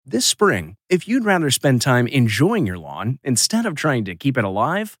This spring, if you'd rather spend time enjoying your lawn instead of trying to keep it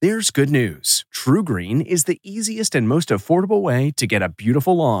alive, there's good news. TruGreen is the easiest and most affordable way to get a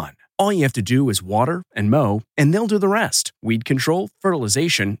beautiful lawn. All you have to do is water and mow, and they'll do the rest. Weed control,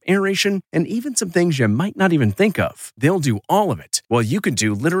 fertilization, aeration, and even some things you might not even think of. They'll do all of it, while you can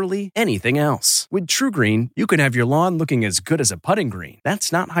do literally anything else. With TruGreen, you can have your lawn looking as good as a putting green.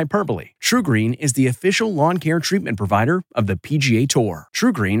 That's not hyperbole. TruGreen is the official lawn care treatment provider of the PGA Tour.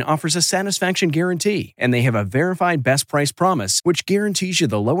 TruGreen offers a satisfaction guarantee, and they have a verified best price promise, which guarantees you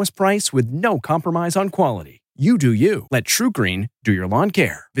the lowest price with no compromise on quality. You do you. Let TruGreen do your lawn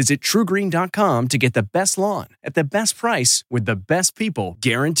care. Visit TruGreen.com to get the best lawn at the best price with the best people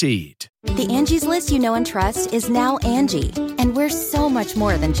guaranteed. The Angie's List you know and trust is now Angie, and we're so much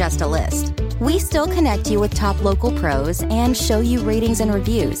more than just a list. We still connect you with top local pros and show you ratings and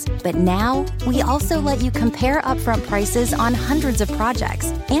reviews, but now we also let you compare upfront prices on hundreds of projects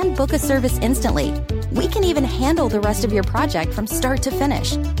and book a service instantly. We can even handle the rest of your project from start to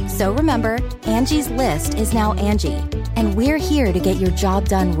finish. So remember, Angie's List is now Angie, and we're here to get your job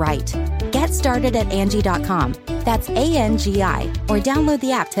done right. Get started at Angie.com. That's ANGI, or download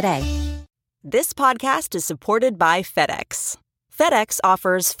the app today. This podcast is supported by FedEx. FedEx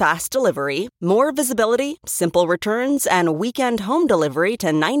offers fast delivery, more visibility, simple returns, and weekend home delivery to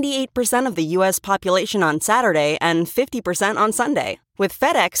 98% of the U.S. population on Saturday and 50% on Sunday. With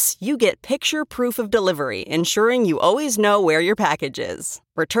FedEx, you get picture proof of delivery, ensuring you always know where your package is.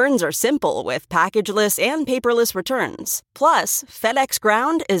 Returns are simple with packageless and paperless returns. Plus, FedEx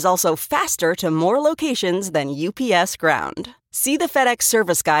Ground is also faster to more locations than UPS Ground. See the FedEx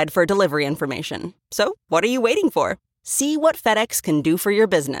service guide for delivery information. So, what are you waiting for? See what FedEx can do for your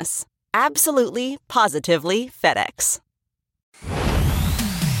business. Absolutely, positively FedEx.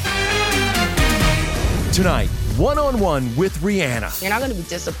 Tonight, one-on-one with Rihanna. You're not going to be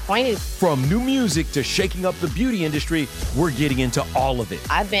disappointed. From new music to shaking up the beauty industry, we're getting into all of it.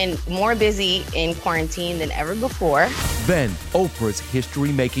 I've been more busy in quarantine than ever before. Then, Oprah's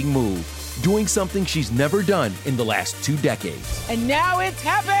history-making move, doing something she's never done in the last 2 decades. And now it's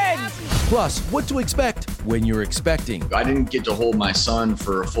happened! Plus, what to expect when you're expecting. I didn't get to hold my son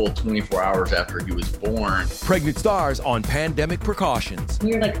for a full 24 hours after he was born. Pregnant stars on pandemic precautions.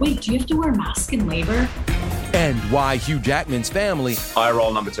 We were like, wait, do you have to wear a mask in labor? And why Hugh Jackman's family, eye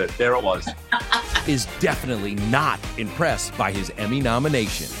roll number 2, there it was, is definitely not impressed by his Emmy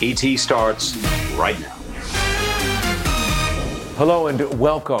nomination. E.T. starts right now. Hello and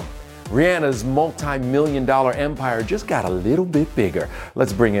welcome. Rihanna's multi-million-dollar empire just got a little bit bigger.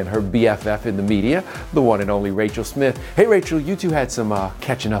 Let's bring in her BFF in the media, the one and only Rachel Smith. Hey Rachel, you two had some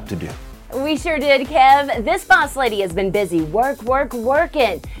catching up to do. We sure did, Kev. This boss lady has been busy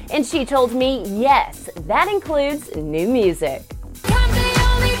working. And she told me, yes, that includes new music. Oh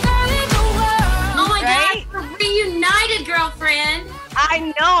my God, we're reunited, girlfriend.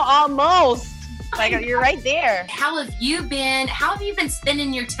 I know, almost. Like, you're right there. How have you been? How have you been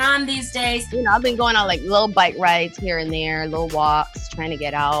spending your time these days? You know, I've been going on like little bike rides here and there, little walks, trying to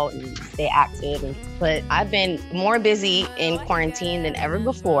get out and stay active. But I've been more busy in quarantine than ever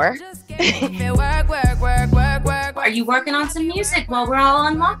before. Are you working on some music while we're all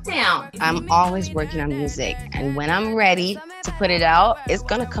on lockdown? I'm always working on music. And when I'm ready to put it out, it's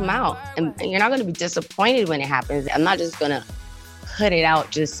going to come out. And you're not going to be disappointed when it happens. I'm not just going to put it out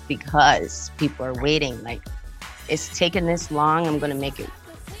just because people are waiting. Like, it's taken this long, I'm gonna make it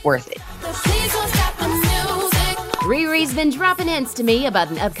worth it. Riri's been dropping hints to me about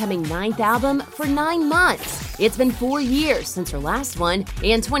an upcoming 9th album for 9 months. It's been 4 years since her last one,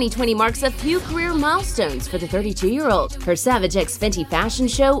 and 2020 marks a few career milestones for the 32-year-old. Her Savage X Fenty fashion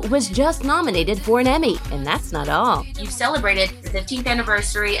show was just nominated for an Emmy, and that's not all. You've celebrated the 15th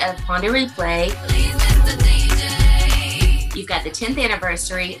anniversary of Pon de Replay. You've got the 10th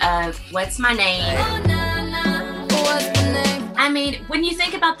anniversary of What's My Name? I mean, when you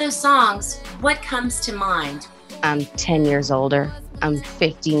think about those songs, what comes to mind? I'm 10 years older. I'm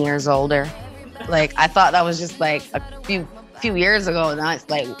 15 years older. Like, I thought that was just like a few years ago. Now it's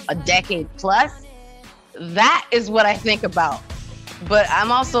like a decade plus. That is what I think about. But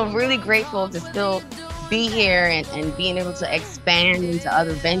I'm also really grateful to still be here and being able to expand into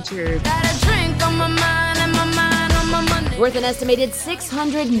other ventures. Worth an estimated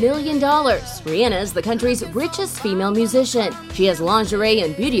 $600 million, Rihanna is the country's richest female musician. She has lingerie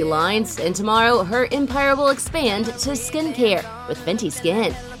and beauty lines, and tomorrow her empire will expand to skincare with Fenty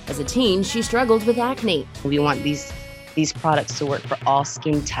Skin. As a teen, she struggled with acne. We want these products to work for all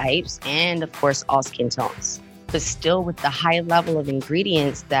skin types and, of course, all skin tones, but still with the high level of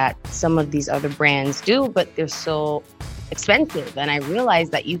ingredients that some of these other brands do, but they're so expensive. And I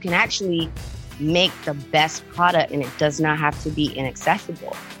realized that you can actually make the best product and it does not have to be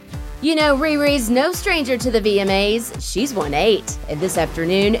inaccessible. You know, Riri's no stranger to the VMAs. She's won 8. And this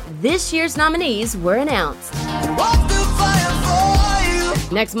afternoon, this year's nominees were announced.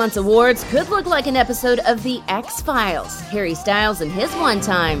 Next month's awards could look like an episode of The X-Files. Harry Styles and his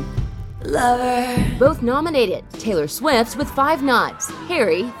One-Time Lover. Both nominated. Taylor Swift with 5 nods.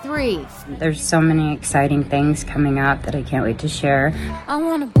 Harry, 3. There's so many exciting things coming up that I can't wait to share. I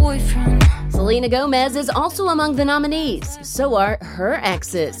want a boyfriend. Selena Gomez is also among the nominees. So are her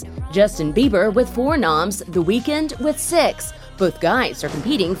exes. Justin Bieber with 4 noms. The Weeknd with 6. Both guys are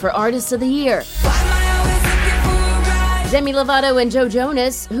competing for Artists of the Year. Demi Lovato and Joe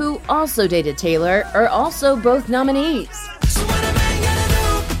Jonas, who also dated Taylor, are also both nominees.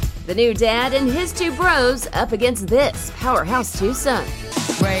 The new dad and his 2 bros up against this powerhouse twosome.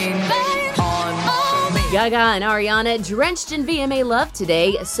 Gaga and Ariana drenched in VMA love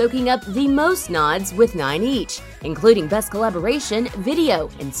today, soaking up the most nods with 9 each, including Best Collaboration, Video,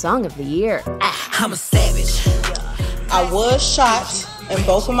 and Song of the Year. I'm a savage. I was shot in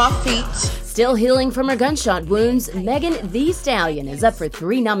both of my feet. Still healing from her gunshot wounds, Megan Thee Stallion is up for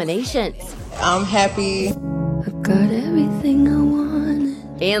 3 nominations. I'm happy. I've got everything I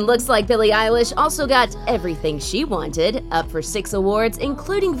wanted. And looks like Billie Eilish also got everything she wanted, up for 6 awards,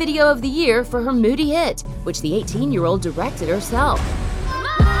 including Video of the Year for her moody hit, which the 18-year-old directed herself.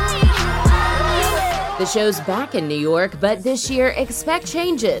 The show's back in New York, but this year expect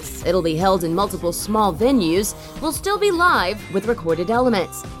changes. It'll be held in multiple small venues, will still be live with recorded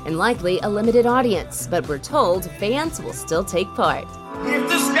elements, and likely a limited audience, but we're told fans will still take part.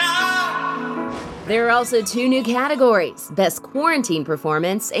 There are also 2 new categories, Best Quarantine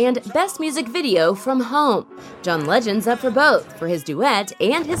Performance and Best Music Video from Home. John Legend's up for both, for his duet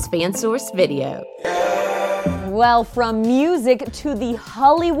and his fan-sourced video. Well, from music to the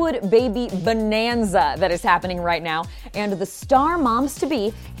Hollywood baby bonanza that is happening right now, and the star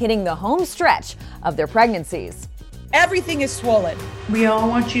moms-to-be hitting the home stretch of their pregnancies. Everything is swollen. We all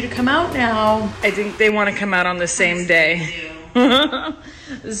want you to come out now. I think they want to come out on the same day.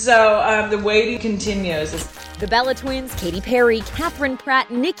 So the waiting continues. The Bella twins, Katy Perry, Catherine Pratt,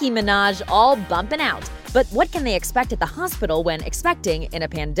 Nicki Minaj, all bumping out. But what can they expect at the hospital when expecting in a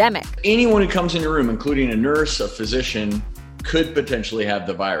pandemic? Anyone who comes in your room, including a nurse, a physician, could potentially have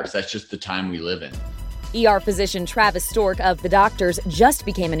the virus. That's just the time we live in. ER physician Travis Stork of The Doctors just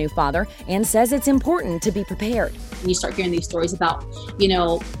became a new father and says it's important to be prepared. You start hearing these stories about,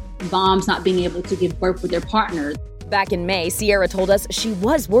 moms not being able to give birth with their partner. Back in May, Sierra told us she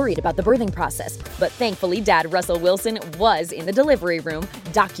was worried about the birthing process, but thankfully Dad Russell Wilson was in the delivery room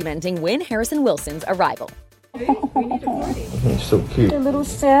documenting Wynn Harrison Wilson's arrival. It's so cute. The little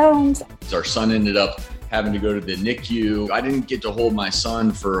sounds. Our son ended up having to go to the NICU. I didn't get to hold my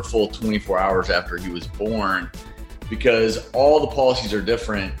son for a full 24 hours after he was born because all the policies are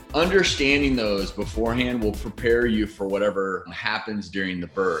different. Understanding those beforehand will prepare you for whatever happens during the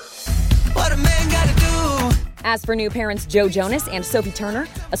birth. What a man gotta do. As for new parents Joe Jonas and Sophie Turner,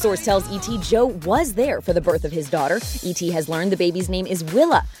 a source tells ET Joe was there for the birth of his daughter. ET has learned the baby's name is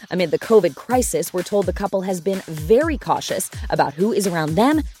Willa. Amid the COVID crisis, we're told the couple has been very cautious about who is around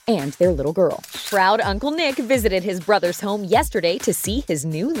them and their little girl. Proud Uncle Nick visited his brother's home yesterday to see his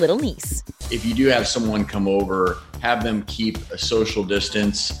new little niece. If you do have someone come over, have them keep a social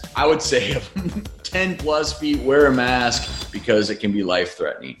distance. I would say 10 plus feet, wear a mask because it can be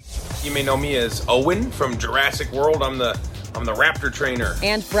life-threatening. You may know me as Owen from Jurassic World. I'm the raptor trainer.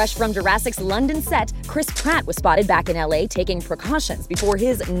 And fresh from Jurassic's London set, Chris Pratt was spotted back in LA taking precautions before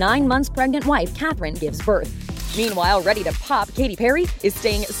his 9 months pregnant wife, Catherine, gives birth. Meanwhile, ready to pop, Katy Perry is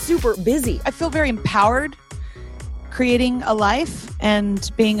staying super busy. I feel very empowered creating a life and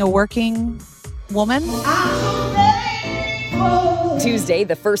being a working woman. Tuesday,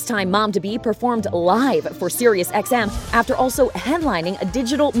 the first-time mom-to-be performed live for SiriusXM after also headlining a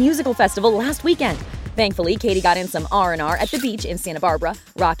digital musical festival last weekend. Thankfully, Katy got in some R&R at the beach in Santa Barbara,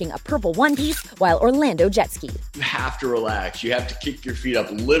 rocking a purple one-piece while Orlando jet skied. You have to relax. You have to kick your feet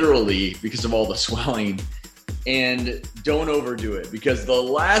up literally because of all the swelling. And don't overdo it because the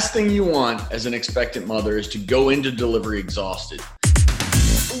last thing you want as an expectant mother is to go into delivery exhausted.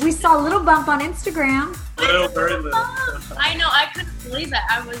 We saw a little bump on Instagram. Very little. I know, I couldn't believe it.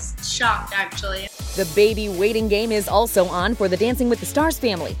 I was shocked, actually. The baby waiting game is also on for the Dancing with the Stars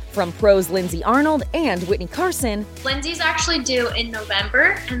family, from pros Lindsay Arnold and Whitney Carson. Lindsay's actually due in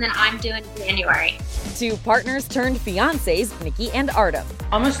November, and then I'm due in January. To partners turned fiancés, Nikki and Artem.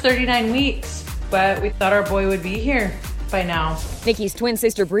 Almost 39 weeks, but we thought our boy would be here. by now. Nikki's twin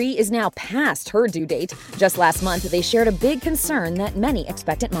sister Bree is now past her due date. Just last month, they shared a big concern that many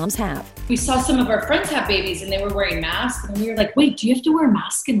expectant moms have. We saw some of our friends have babies and they were wearing masks. And we were like, wait, do you have to wear a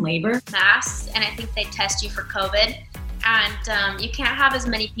mask in labor? Masks, and I think they test you for COVID. And you can't have as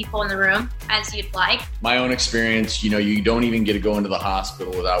many people in the room as you'd like. My own experience, you don't even get to go into the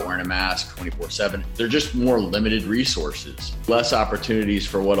hospital without wearing a mask 24/7. They're just more limited resources, less opportunities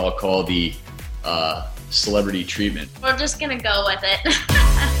for what I'll call the celebrity treatment. We're just gonna go with it.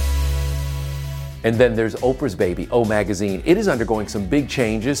 And then there's Oprah's baby, O Magazine. It is undergoing some big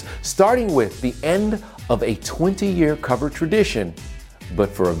changes, starting with the end of a 20-year cover tradition, but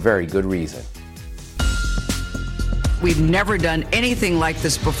for a very good reason. We've never done anything like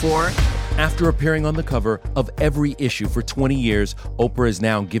this before. After appearing on the cover of every issue for 20 years, Oprah is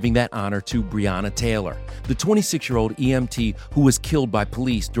now giving that honor to Breonna Taylor, the 26-year-old EMT who was killed by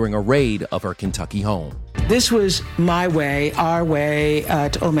police during a raid of her Kentucky home. This was my way, our way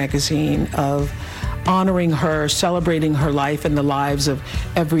at O Magazine of honoring her, celebrating her life and the lives of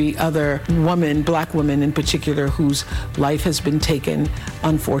every other woman, Black woman in particular, whose life has been taken,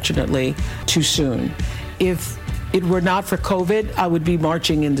 unfortunately, too soon. If it were not for COVID, I would be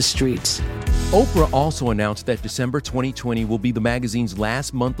marching in the streets. Oprah also announced that December 2020 will be the magazine's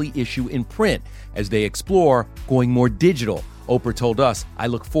last monthly issue in print as they explore going more digital. Oprah told us, "I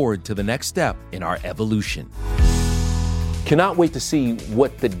look forward to the next step in our evolution." Cannot wait to see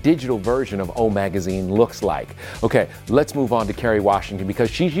what the digital version of O Magazine looks like. Okay, let's move on to Kerry Washington because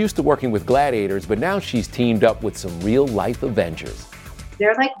she's used to working with gladiators, but now she's teamed up with some real-life Avengers.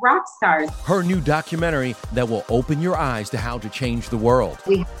 They're like rock stars. Her new documentary that will open your eyes to how to change the world.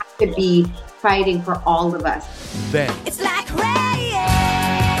 We have to be fighting for all of us. Then, it's like rain.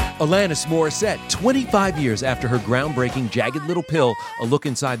 Alanis Morissette, 25 years after her groundbreaking Jagged Little Pill, a look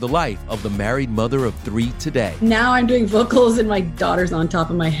inside the life of the married mother of 3 today. Now I'm doing vocals and my daughter's on top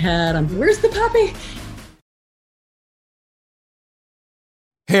of my head. Where's the puppy?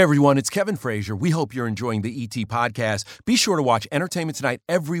 Hey everyone, it's Kevin Frazier. We hope you're enjoying the ET Podcast. Be sure to watch Entertainment Tonight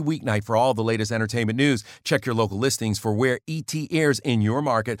every weeknight for all the latest entertainment news. Check your local listings for where ET airs in your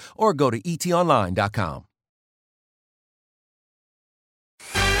market or go to etonline.com.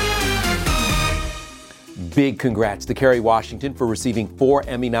 Big congrats to Kerry Washington for receiving 4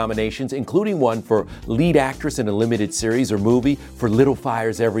 Emmy nominations, including one for lead actress in a limited series or movie for Little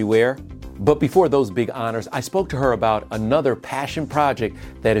Fires Everywhere. But before those big honors, I spoke to her about another passion project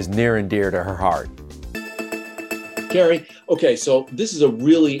that is near and dear to her heart. Kerry, okay, so this is a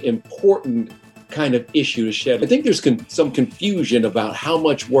really important kind of issue to shed. I think there's some confusion about how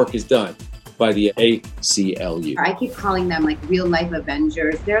much work is done by the ACLU. I keep calling them like real life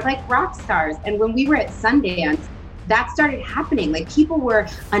Avengers. They're like rock stars. And when we were at Sundance, that started happening. Like people were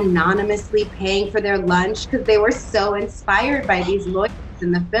anonymously paying for their lunch because they were so inspired by these lawyers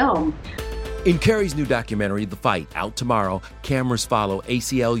in the film. In Kerry's new documentary, The Fight, out tomorrow, cameras follow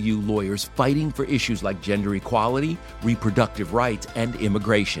ACLU lawyers fighting for issues like gender equality, reproductive rights, and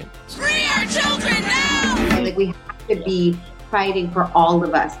immigration. Free our children now! Like we have to be fighting for all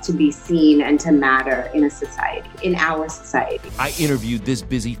of us to be seen and to matter in a society, in our society. I interviewed this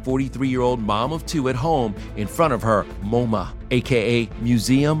busy 43-year-old mom of 2 at home in front of her MoMA, aka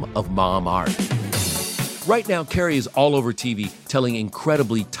Museum of Mom Art. Right now, Kerry is all over TV telling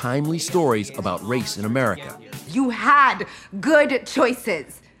incredibly timely stories about race in America. You had good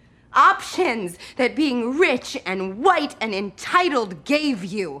choices, options that being rich and white and entitled gave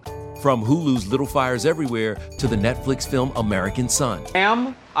you. From Hulu's Little Fires Everywhere to the Netflix film American Son.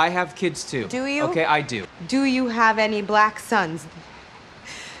 Ma'am, I have kids too. Do you? Okay, I do. Do you have any black sons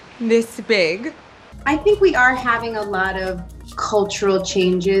this big? I think we are having a lot of cultural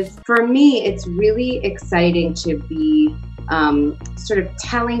changes. For me, it's really exciting to be sort of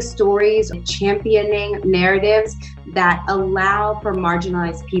telling stories, championing narratives that allow for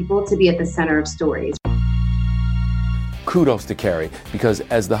marginalized people to be at the center of stories. Kudos to Kerry, because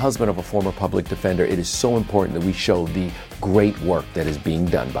as the husband of a former public defender, it is so important that we show the great work that is being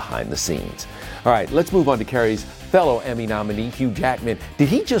done behind the scenes. All right, let's move on to Kerry's fellow Emmy nominee, Hugh Jackman. Did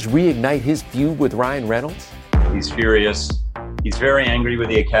he just reignite his feud with Ryan Reynolds? He's furious. He's very angry with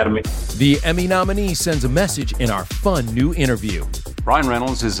the Academy. The Emmy nominee sends a message in our fun new interview. Ryan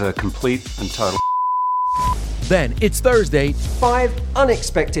Reynolds is a complete and total. Then it's Thursday. 5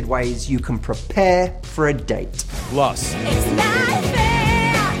 unexpected ways you can prepare for a date. Plus,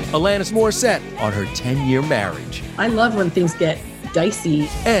 Alanis Morissette on her 10-year marriage. I love when things get dicey.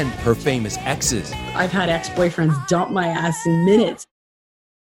 And her famous exes. I've had ex-boyfriends dump my ass in minutes.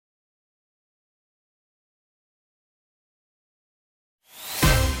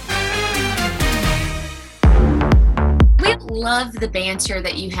 We love the banter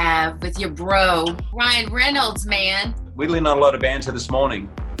that you have with your bro, Ryan Reynolds, man. Weirdly, not a lot of banter this morning.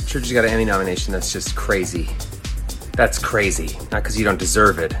 Sure, you got an Emmy nomination. That's just crazy. That's crazy. Not because you don't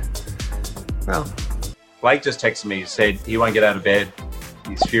deserve it. Well, Blake just texted me, said he won't get out of bed.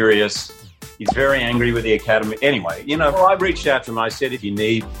 He's furious. He's very angry with the Academy. Anyway, I reached out to him. I said, if you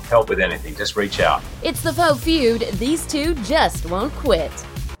need help with anything, just reach out. It's the faux feud. These two just won't quit.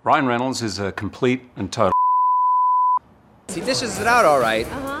 Ryan Reynolds is a complete and total. he dishes it out all right.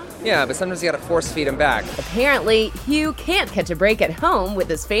 Yeah, but sometimes you gotta force feed him back. Apparently, Hugh can't catch a break at home with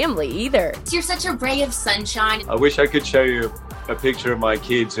his family either. You're such a ray of sunshine. I wish I could show you a picture of my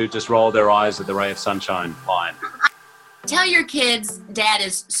kids who just roll their eyes at the ray of sunshine line. Tell your kids Dad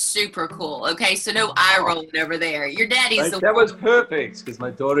is super cool, okay? So no eye rolling over there. Your daddy's That was perfect, because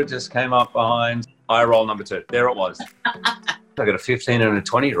my daughter just came up behind eye roll number 2. There it was. I've got a 15 and a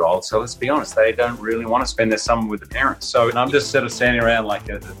 20-year-old, so let's be honest, they don't really want to spend their summer with the parents. So I'm just sort of standing around like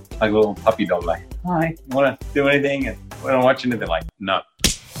a little puppy dog, like, hi, you want to do anything? And when I'm watching it, they're like, no.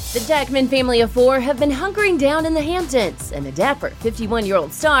 The Jackman family of 4 have been hunkering down in the Hamptons, and the dapper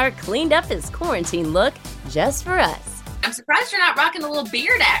 51-year-old star cleaned up his quarantine look just for us. I'm surprised you're not rocking a little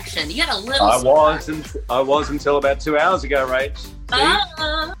beard action. You got a little... I was until about 2 hours ago, Rach.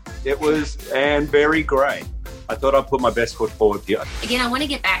 It was very grey. I thought I'd put my best foot forward here. Again, I want to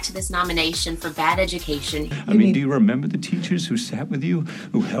get back to this nomination for bad education. I mean, do you remember the teachers who sat with you,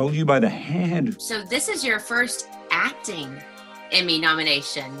 who held you by the hand? So this is your first acting Emmy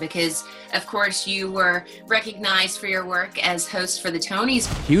nomination because, of course, you were recognized for your work as host for the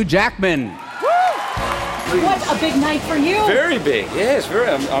Tonys. Hugh Jackman. What a big night for you. Very big. Yes, very.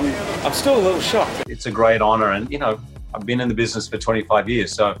 I'm still a little shocked. It's a great honor, and I've been in the business for 25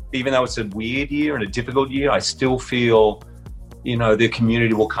 years. So even though it's a weird year and a difficult year, I still feel, the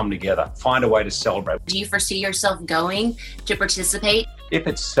community will come together, find a way to celebrate. Do you foresee yourself going to participate? If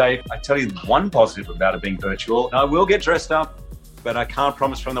it's safe, I tell you one positive about it being virtual. I will get dressed up, but I can't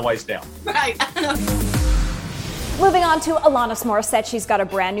promise from the waist down. Right. Moving on to Alanis Morissette. She's got a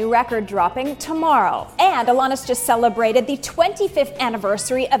brand new record dropping tomorrow. And Alanis just celebrated the 25th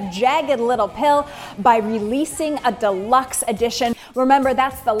anniversary of Jagged Little Pill by releasing a deluxe edition. Remember,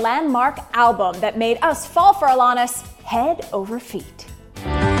 that's the landmark album that made us fall for Alanis head over feet.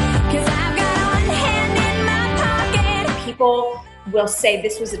 People will say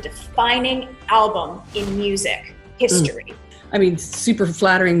this was a defining album in music history. I mean, super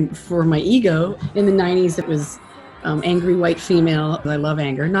flattering for my ego. In the 90s, it was angry white female. I love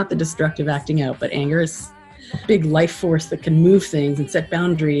anger, not the destructive acting out, but anger is a big life force that can move things and set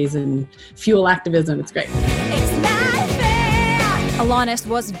boundaries and fuel activism. It's great. Alanis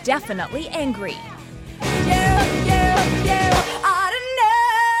was definitely angry.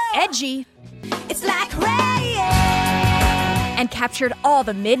 Edgy. It's like rain. And captured all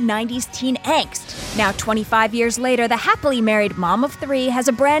the mid-90s teen angst. Now, 25 years later, the happily married mom of 3 has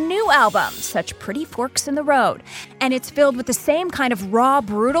a brand new album, Such Pretty Forks in the Road. And it's filled with the same kind of raw,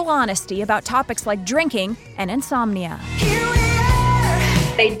 brutal honesty about topics like drinking and insomnia.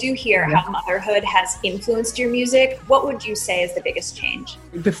 They do hear how motherhood has influenced your music. What would you say is the biggest change?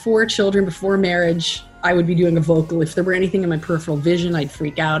 Before children, before marriage, I would be doing a vocal. If there were anything in my peripheral vision, I'd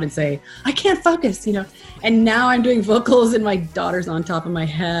freak out and say, I can't focus, And now I'm doing vocals and my daughter's on top of my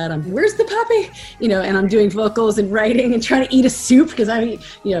head. Where's the puppy? And I'm doing vocals and writing and trying to eat a soup because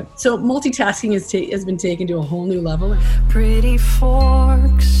so multitasking has been taken to a whole new level. Pretty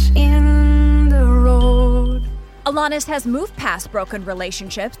forks in the road. Alanis has moved past broken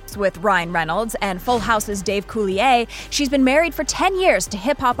relationships with Ryan Reynolds and Full House's Dave Coulier. She's been married for 10 years to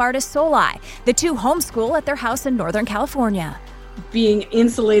hip-hop artist Soulai. The two homeschool at their house in Northern California. Being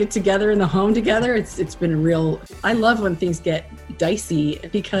insulated together in the home together, it's been real. I love when things get dicey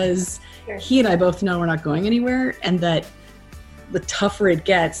because he and I both know we're not going anywhere and that the tougher it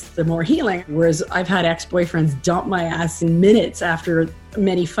gets, the more healing. Whereas I've had ex-boyfriends dump my ass in minutes after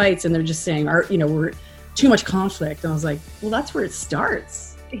many fights and they're just saying, we're too much conflict. And I was like, well, that's where it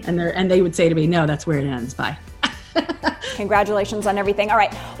starts. And they would say to me, no, that's where it ends. Bye. Congratulations on everything. All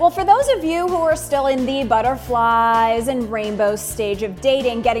right. Well, for those of you who are still in the butterflies and rainbows stage of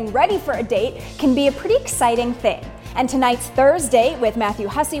dating, getting ready for a date can be a pretty exciting thing. And tonight's Thursday with Matthew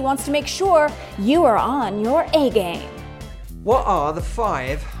Hussey wants to make sure you are on your A game. What are the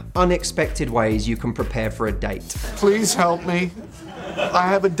 5 unexpected ways you can prepare for a date? Please help me. I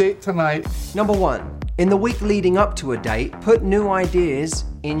have a date tonight. Number 1. In the week leading up to a date, put new ideas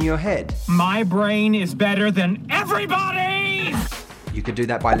in your head. My brain is better than everybody! You could do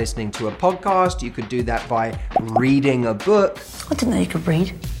that by listening to a podcast. You could do that by reading a book. I didn't know you could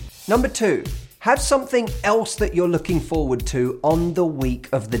read. Number 2, Have something else that you're looking forward to on the week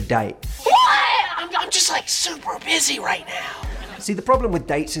of the date. What? I'm just like super busy right now. See, the problem with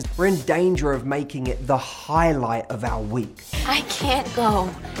dates is we're in danger of making it the highlight of our week. I can't go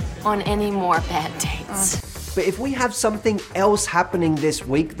on any more bad dates. But if we have something else happening this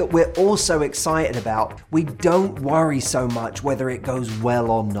week that we're also excited about, we don't worry so much whether it goes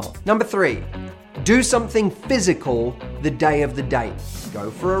well or not. Number 3, do something physical the day of the date. Go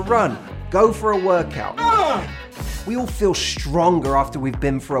for a run, go for a workout. We all feel stronger after we've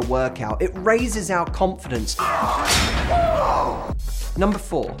been for a workout. It raises our confidence. Number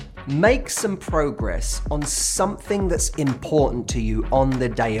 4, make some progress on something that's important to you on the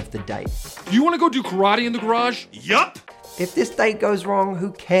day of the date. Do you want to go do karate in the garage? Yup. If this date goes wrong,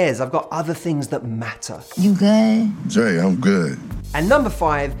 who cares? I've got other things that matter. You good? Jay, I'm good. And number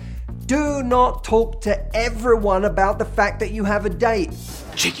 5, do not talk to everyone about the fact that you have a date.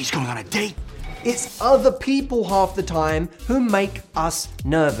 Jakey's going on a date. It's other people half the time who make us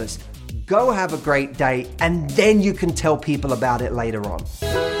nervous. Go have a great date, and then you can tell people about it later on.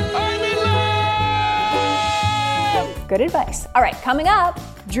 Good advice. All right, coming up,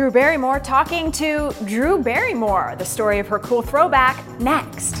 Drew Barrymore talking to Drew Barrymore. The story of her cool throwback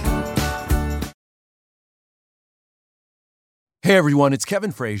next. Hey everyone, it's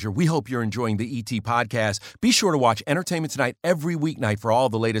Kevin Frazier. We hope you're enjoying the ET podcast. Be sure to watch Entertainment Tonight every weeknight for all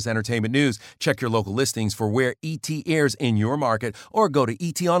the latest entertainment news. Check your local listings for where ET airs in your market or go to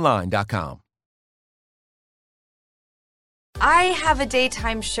etonline.com. I have a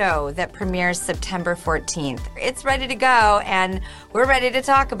daytime show that premieres September 14th. It's ready to go, and we're ready to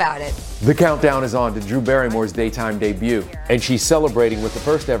talk about it. The countdown is on to Drew Barrymore's daytime debut, and she's celebrating with the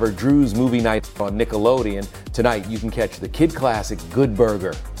first ever Drew's Movie Night on Nickelodeon. Tonight, you can catch the kid classic Good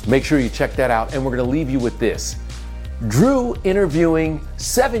Burger. Make sure you check that out, and we're going to leave you with this. Drew interviewing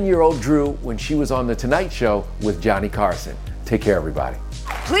 7-year-old Drew when she was on The Tonight Show with Johnny Carson. Take care, everybody.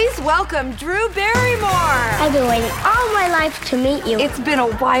 Please welcome Drew Barrymore. I've been waiting all my life to meet you. It's been a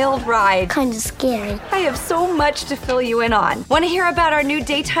wild ride. Kind of scary. I have so much to fill you in on. Want to hear about our new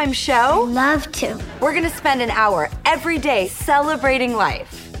daytime show? Love to. We're going to spend an hour every day celebrating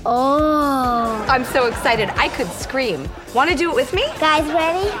life. Oh. I'm so excited. I could scream. Want to do it with me? Guys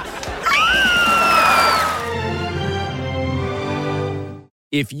ready?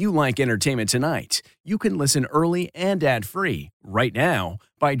 If you like Entertainment Tonight, you can listen early and ad-free right now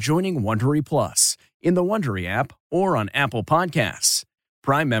by joining Wondery Plus in the Wondery app or on Apple Podcasts.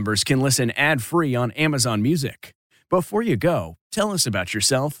 Prime members can listen ad-free on Amazon Music. Before you go, tell us about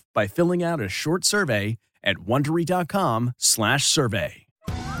yourself by filling out a short survey at Wondery.com/survey.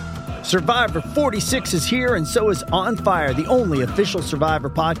 Survivor 46 is here, and so is On Fire, the only official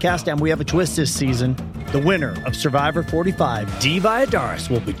Survivor podcast, and we have a twist this season. The winner of Survivor 45, Dee Valladares,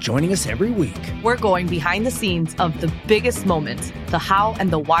 will be joining us every week. We're going behind the scenes of the biggest moments, the how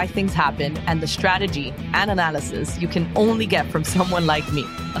and the why things happen, and the strategy and analysis you can only get from someone like me,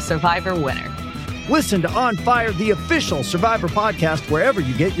 a Survivor winner. Listen to On Fire, the official Survivor podcast, wherever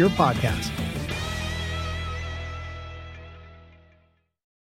you get your podcasts.